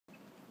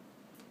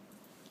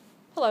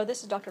Hello,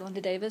 this is Dr.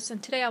 Linda Davis,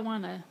 and today I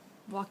want to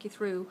walk you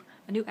through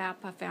a new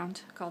app I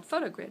found called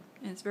PhotoGrid.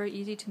 And it's very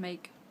easy to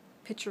make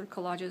picture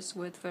collages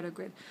with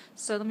PhotoGrid.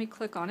 So let me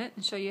click on it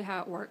and show you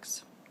how it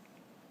works.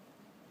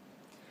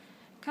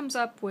 It comes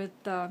up with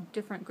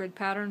different grid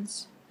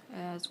patterns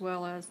as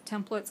well as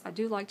templates. I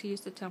do like to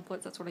use the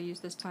templates, that's what I use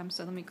this time.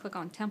 So let me click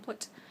on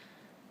Template,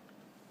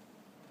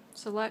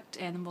 select,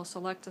 and then we'll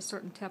select a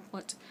certain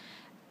template.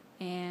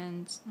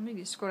 And let me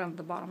just scroll down to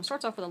the bottom. It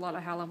starts off with a lot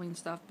of Halloween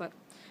stuff, but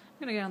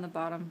I'm going to get on the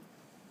bottom,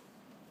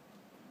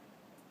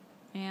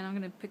 and I'm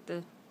going to pick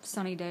the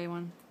sunny day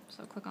one.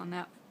 So click on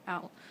that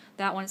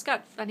one.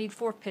 I need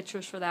 4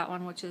 pictures for that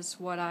one, which is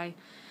what I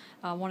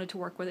wanted to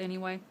work with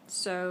anyway.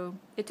 So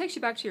it takes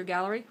you back to your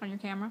gallery on your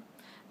camera,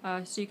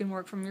 so you can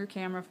work from your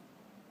camera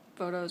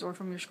photos or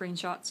from your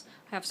screenshots.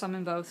 I have some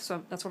in both,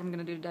 so that's what I'm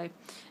going to do today.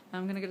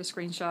 I'm going to go to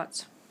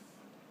screenshots,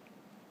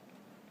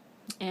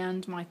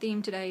 and my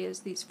theme today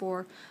is these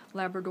 4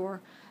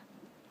 Labrador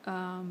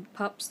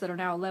pups that are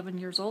now 11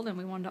 years old, and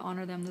we wanted to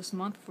honor them this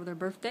month for their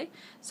birthday.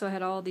 So I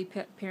had all the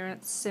pet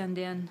parents send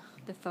in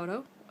the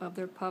photo of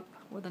their pup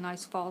with a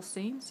nice fall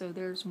scene. So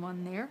there's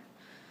one there,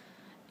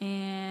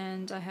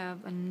 and I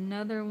have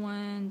another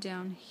one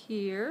down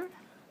here.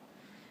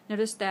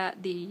 Notice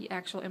that the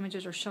actual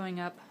images are showing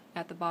up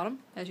at the bottom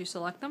as you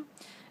select them,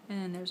 and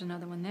then there's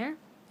another one there.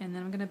 And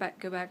then I'm going to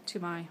go back to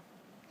my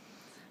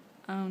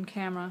own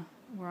camera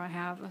where I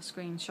have a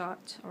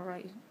screenshot or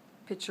a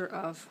picture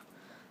of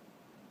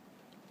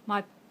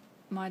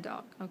my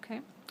dog. Okay,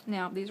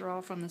 now these are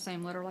all from the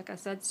same litter, like I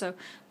said, so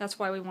that's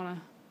why we want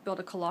to build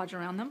a collage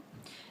around them.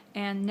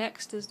 And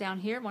next is down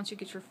here. Once you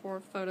get your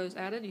 4 photos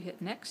added, you hit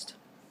next,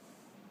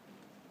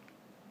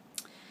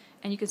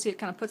 and you can see it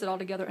kind of puts it all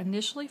together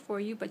initially for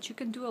you, but you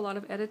can do a lot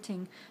of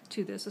editing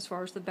to this as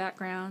far as the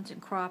backgrounds and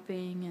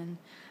cropping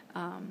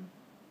and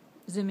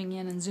zooming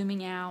in and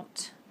zooming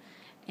out,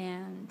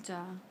 and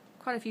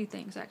quite a few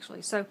things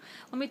actually. So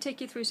let me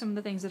take you through some of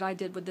the things that I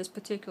did with this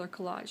particular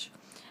collage.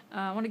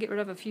 I want to get rid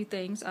of a few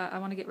things. I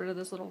want to get rid of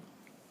this little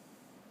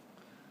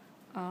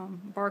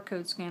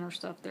barcode scanner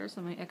stuff there, so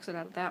let me exit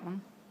out of that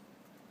one.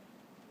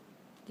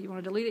 Do you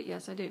want to delete it?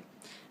 Yes, I do.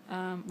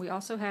 We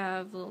also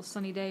have the little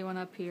sunny day one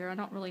up here. I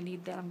don't really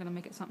need that. I'm going to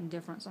make it something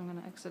different, so I'm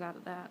going to exit out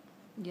of that.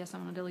 Yes,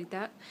 I'm going to delete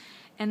that.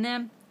 And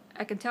then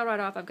I can tell right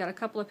off I've got a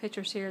couple of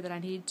pictures here that I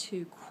need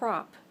to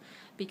crop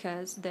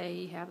because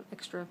they have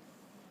extra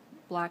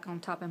black on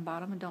top and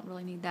bottom and don't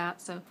really need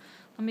that. So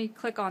let me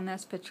click on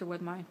this picture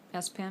with my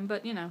S Pen,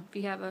 but you know, if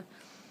you have a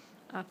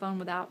phone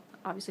without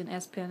obviously an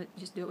S Pen,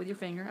 just do it with your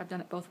finger. I've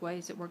done it both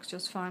ways, it works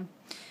just fine.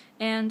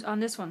 And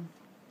on this one,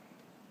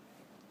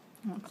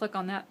 I'm going to click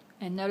on that,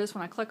 and notice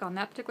when I click on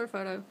that particular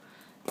photo,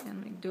 and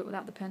let me do it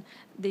without the pen,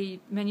 the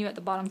menu at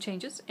the bottom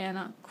changes,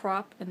 and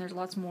crop, and there's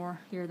lots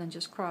more here than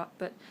just crop,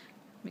 but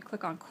let me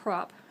click on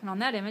crop, and on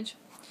that image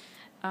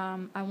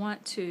I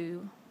want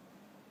to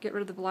get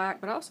rid of the black,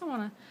 but I also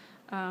want to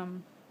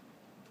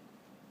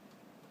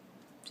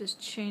just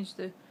change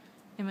the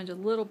image a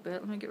little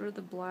bit. Let me get rid of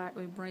the black.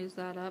 Let me raise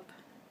that up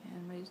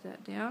and raise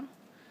that down.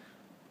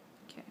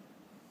 Okay.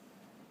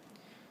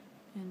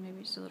 And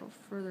maybe just a little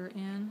further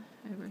in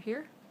over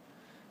here.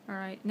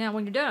 Alright, now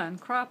when you're done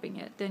cropping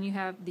it, then you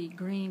have the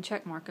green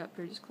check mark up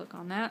here. Just click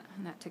on that,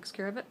 and that takes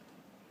care of it.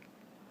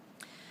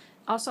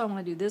 Also, I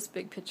want to do this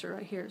big picture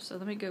right here. So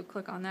let me go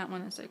click on that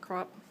one and say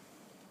crop.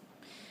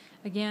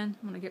 Again,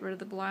 I'm going to get rid of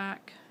the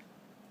black,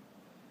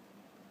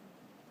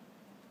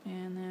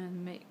 and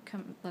then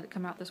let it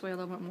come out this way a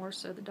little bit more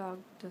so the dog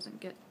doesn't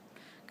get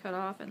cut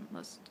off, and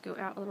let's go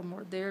out a little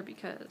more there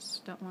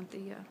because don't want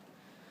the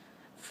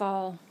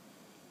fall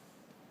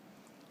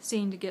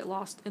scene to get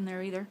lost in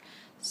there either.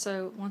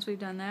 So once we've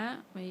done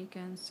that, we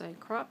can say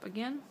crop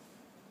again.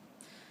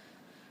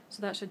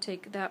 So that should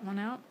take that one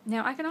out.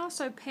 Now I can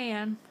also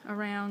pan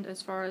around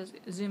as far as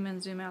zoom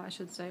in, zoom out, I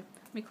should say.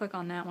 Let me click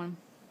on that one.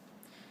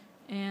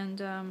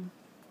 And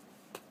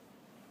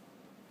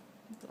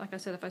like I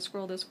said, if I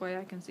scroll this way,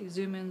 I can see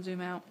zoom in,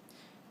 zoom out.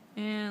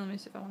 And let me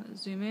see if I want to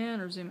zoom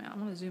in or zoom out. I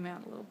want to zoom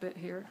out a little bit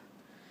here.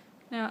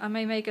 Now, I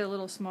may make it a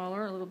little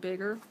smaller, a little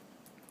bigger,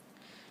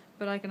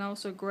 but I can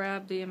also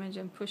grab the image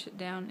and push it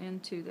down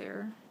into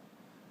there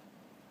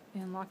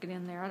and lock it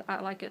in there.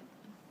 I like it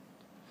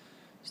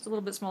just a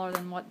little bit smaller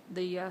than what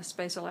the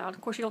space allowed.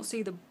 Of course, you don't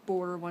see the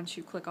border once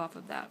you click off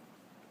of that.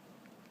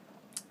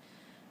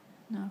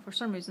 Now, for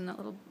some reason, that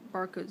little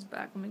barcode's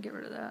back. Let me get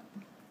rid of that.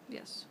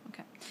 Yes,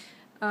 okay.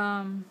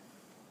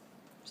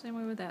 Same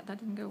way with that. That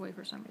didn't go away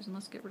for some reason.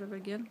 Let's get rid of it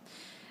again.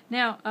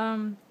 Now,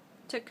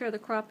 take care of the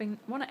cropping.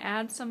 I want to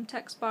add some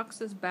text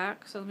boxes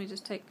back, so let me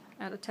just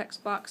add a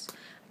text box.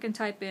 I can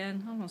type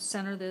in, I'm going to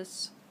center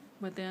this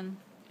within,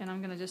 and I'm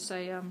going to just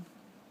say,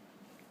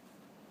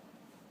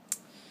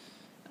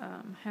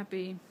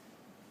 happy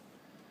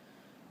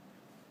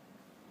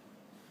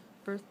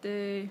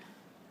birthday.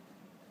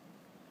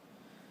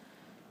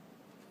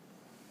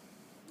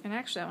 And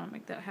actually, I want to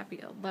make that happy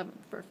 11th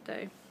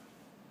birthday.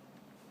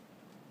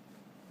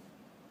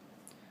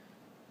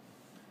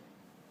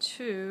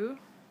 To,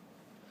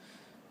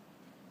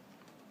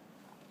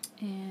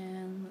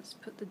 and let's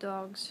put the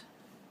dogs'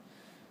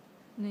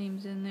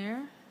 names in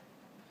there.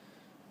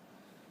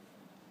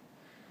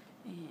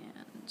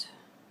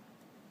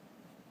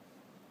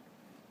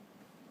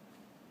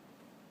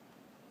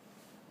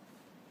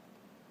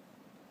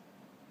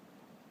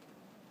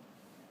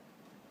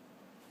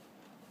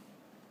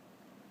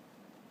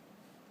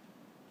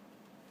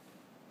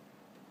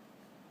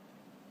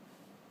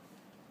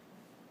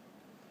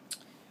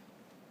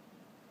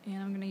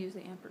 And I'm going to use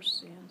the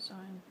ampersand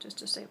sign just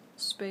to save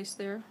space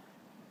there.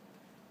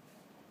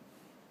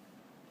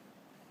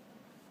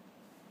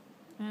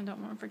 And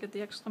don't want to forget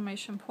the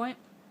exclamation point.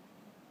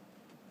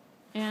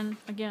 And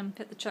again,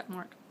 hit the check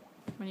mark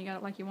when you got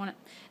it like you want it.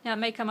 Now it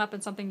may come up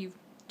in something you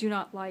do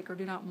not like or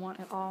do not want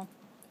at all.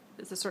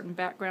 There's a certain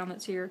background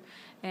that's here,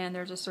 and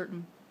there's a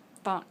certain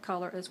font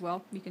color as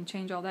well. You can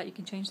change all that. You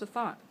can change the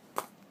font.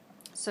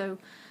 So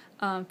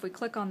if we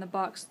click on the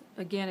box,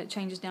 again, it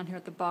changes down here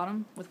at the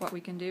bottom with what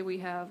we can do. We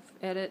have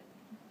edit,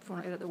 if you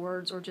want to edit the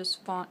words, or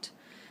just font.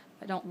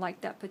 I don't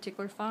like that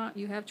particular font.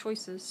 You have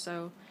choices,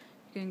 so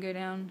you can go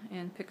down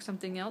and pick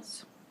something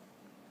else.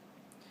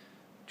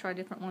 Try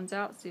different ones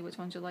out, see which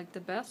ones you like the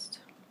best.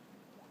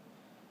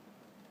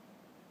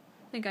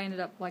 I think I ended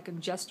up liking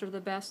Jester the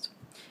best.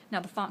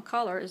 Now the font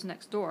color is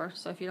next door,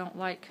 so if you don't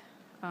like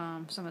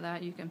some of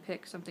that, you can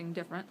pick something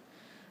different.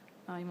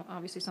 You want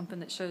obviously something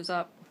that shows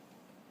up.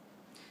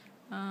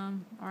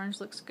 Orange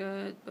looks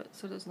good, but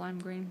so does lime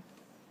green.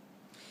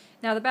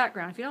 Now the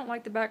background, if you don't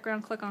like the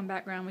background, click on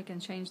background. We can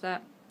change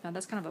that. Now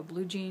that's kind of a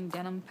blue jean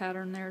denim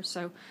pattern there,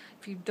 so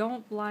if you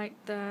don't like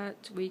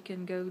that, we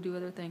can go do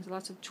other things.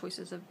 Lots of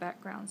choices of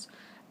backgrounds.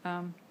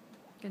 You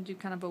can do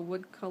kind of a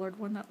wood colored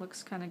one that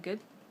looks kind of good.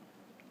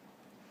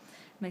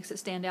 Makes it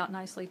stand out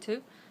nicely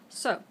too.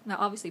 So now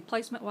obviously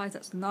placement wise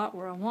that's not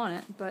where I want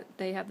it, but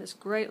they have this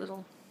great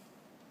little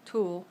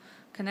tool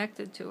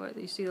connected to it.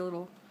 You see the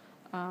little,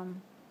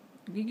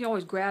 you can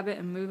always grab it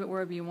and move it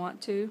wherever you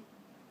want to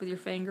with your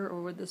finger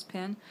or with this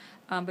pen,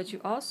 but you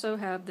also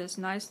have this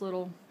nice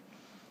little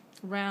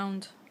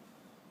round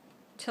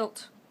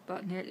tilt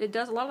button here. It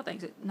does a lot of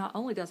things. It not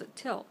only does it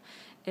tilt,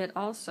 it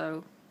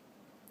also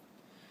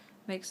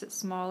makes it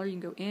smaller. You can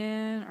go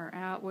in or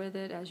out with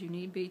it as you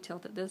need be.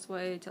 Tilt it this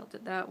way, tilt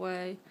it that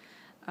way.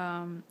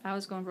 I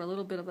was going for a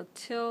little bit of a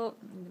tilt.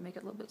 Need to make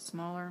it a little bit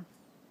smaller.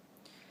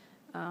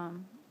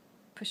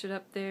 Push it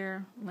up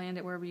there, land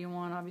it wherever you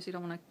want. Obviously you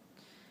don't want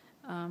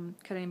to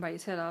cut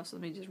anybody's head off, so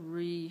let me just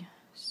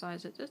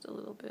resize it just a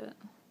little bit.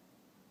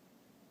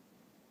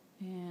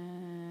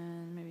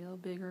 And maybe a little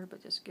bigger,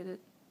 but just get it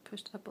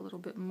pushed up a little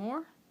bit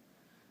more.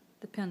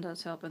 The pen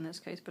does help in this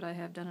case, but I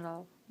have done it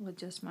all with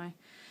just my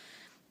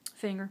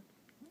finger.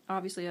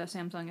 Obviously a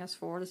Samsung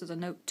S4. This is a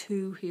Note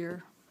 2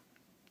 here.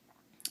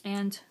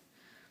 And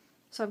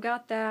so I've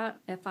got that.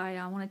 If I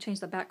want to change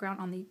the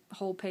background on the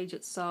whole page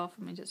itself,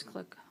 let me just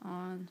click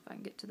on, if I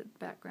can get to the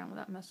background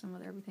without messing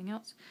with everything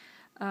else.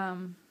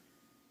 Out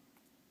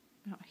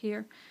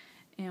here,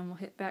 and we'll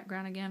hit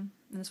background again,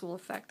 and this will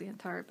affect the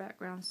entire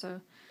background.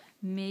 So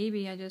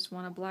maybe I just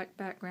want a black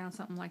background,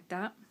 something like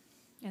that,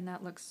 and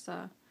that looks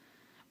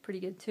pretty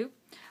good too.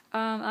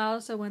 I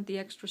also went the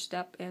extra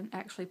step and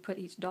actually put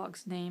each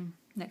dog's name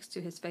next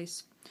to his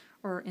face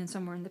or in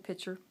somewhere in the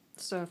picture.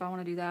 So if I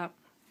want to do that,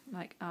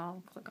 like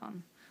I'll click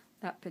on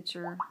that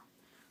picture,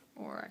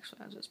 or actually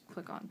I'll just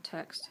click on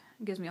text.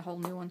 It gives me a whole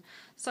new one.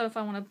 So if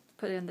I want to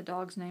put in the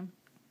dog's name,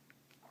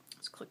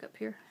 let's click up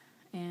here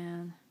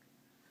and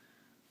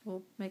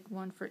we'll make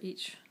one for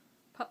each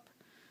pup.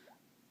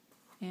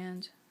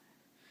 And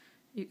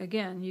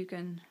again, you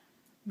can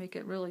make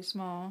it really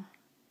small.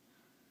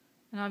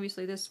 And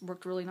obviously this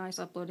worked really nice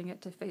uploading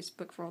it to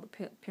Facebook for all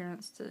the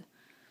parents to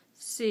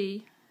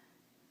see.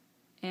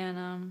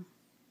 And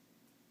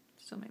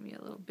still made me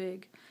a little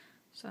big.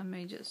 So I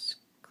may just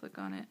click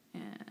on it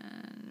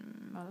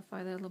and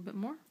modify that a little bit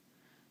more.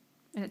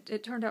 And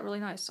it turned out really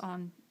nice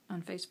on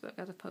Facebook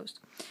as a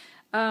post.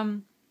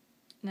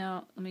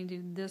 Now let me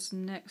do this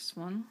next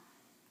one.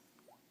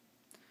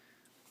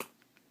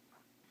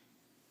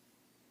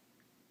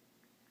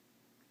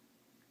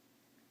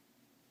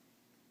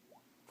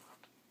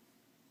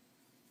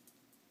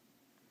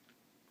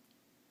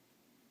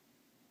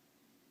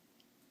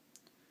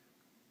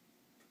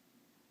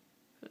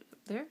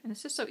 There, and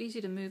it's just so easy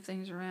to move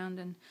things around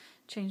and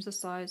change the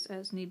size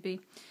as need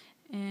be.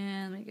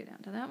 And let me go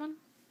down to that one.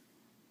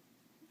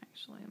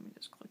 Actually, let me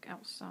just click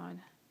outside.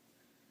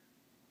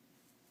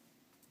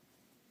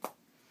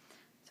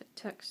 Say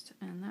text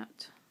and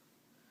that.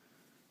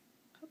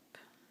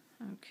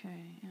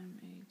 Okay,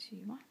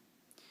 M-A-T-Y.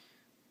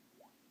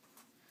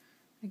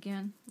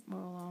 Again,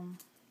 we'll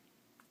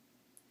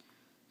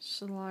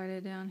slide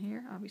it down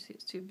here. Obviously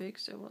it's too big,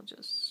 so we'll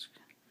just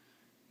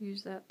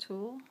use that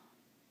tool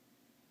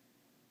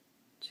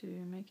to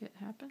make it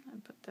happen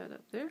and put that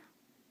up there.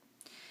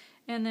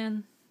 And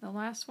then the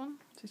last one,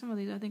 see, some of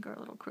these I think are a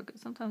little crooked.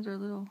 Sometimes they're a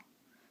little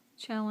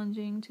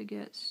challenging to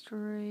get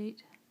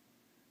straight.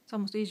 It's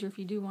almost easier if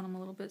you do want them a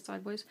little bit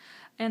sideways.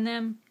 And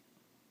then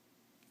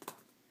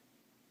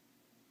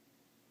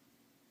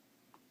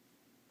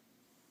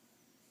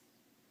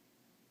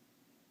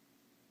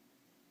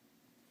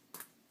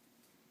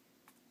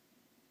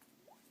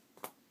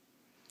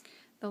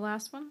the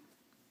last one.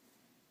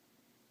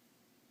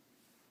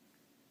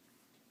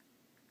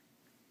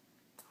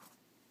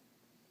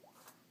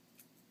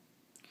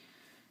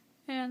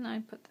 And I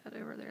put that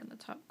over there in the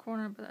top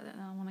corner, but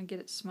I want to get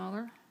it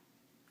smaller.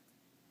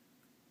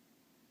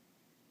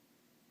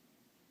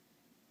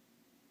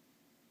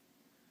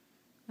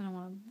 And I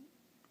want to,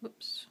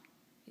 whoops,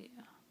 yeah,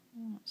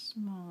 I want it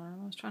smaller.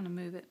 I was trying to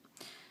move it.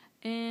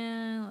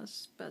 And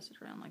let's buzz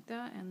it around like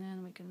that, and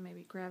then we can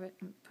maybe grab it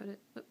and put it,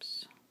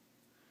 whoops.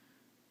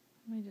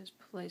 Let me just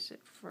place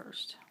it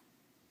first.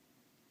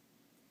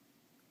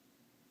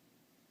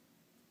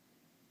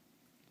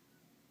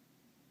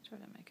 Try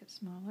to make it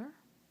smaller.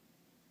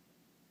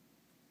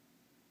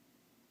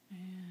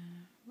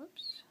 And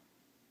whoops.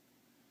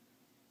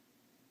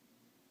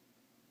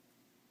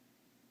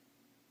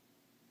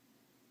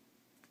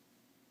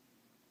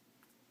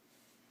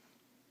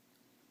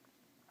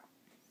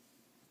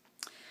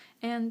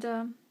 And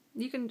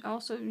you can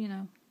also, you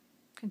know,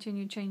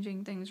 continue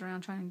changing things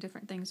around, trying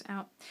different things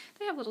out.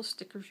 They have little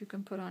stickers you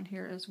can put on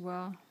here as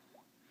well.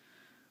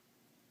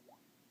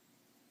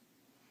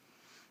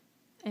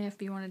 And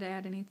if you wanted to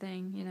add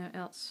anything, you know,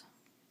 else,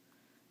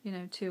 you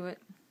know, to it,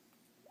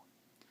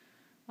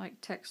 like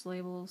text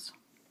labels,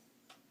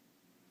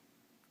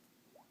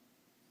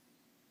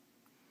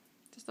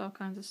 just all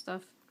kinds of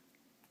stuff.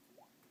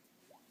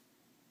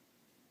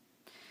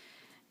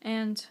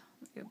 And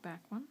go back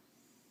one.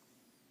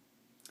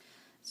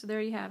 So there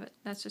you have it.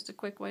 That's just a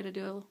quick way to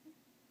do a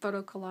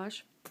photo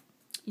collage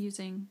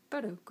using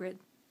Photo Grid.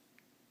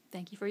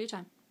 Thank you for your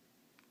time.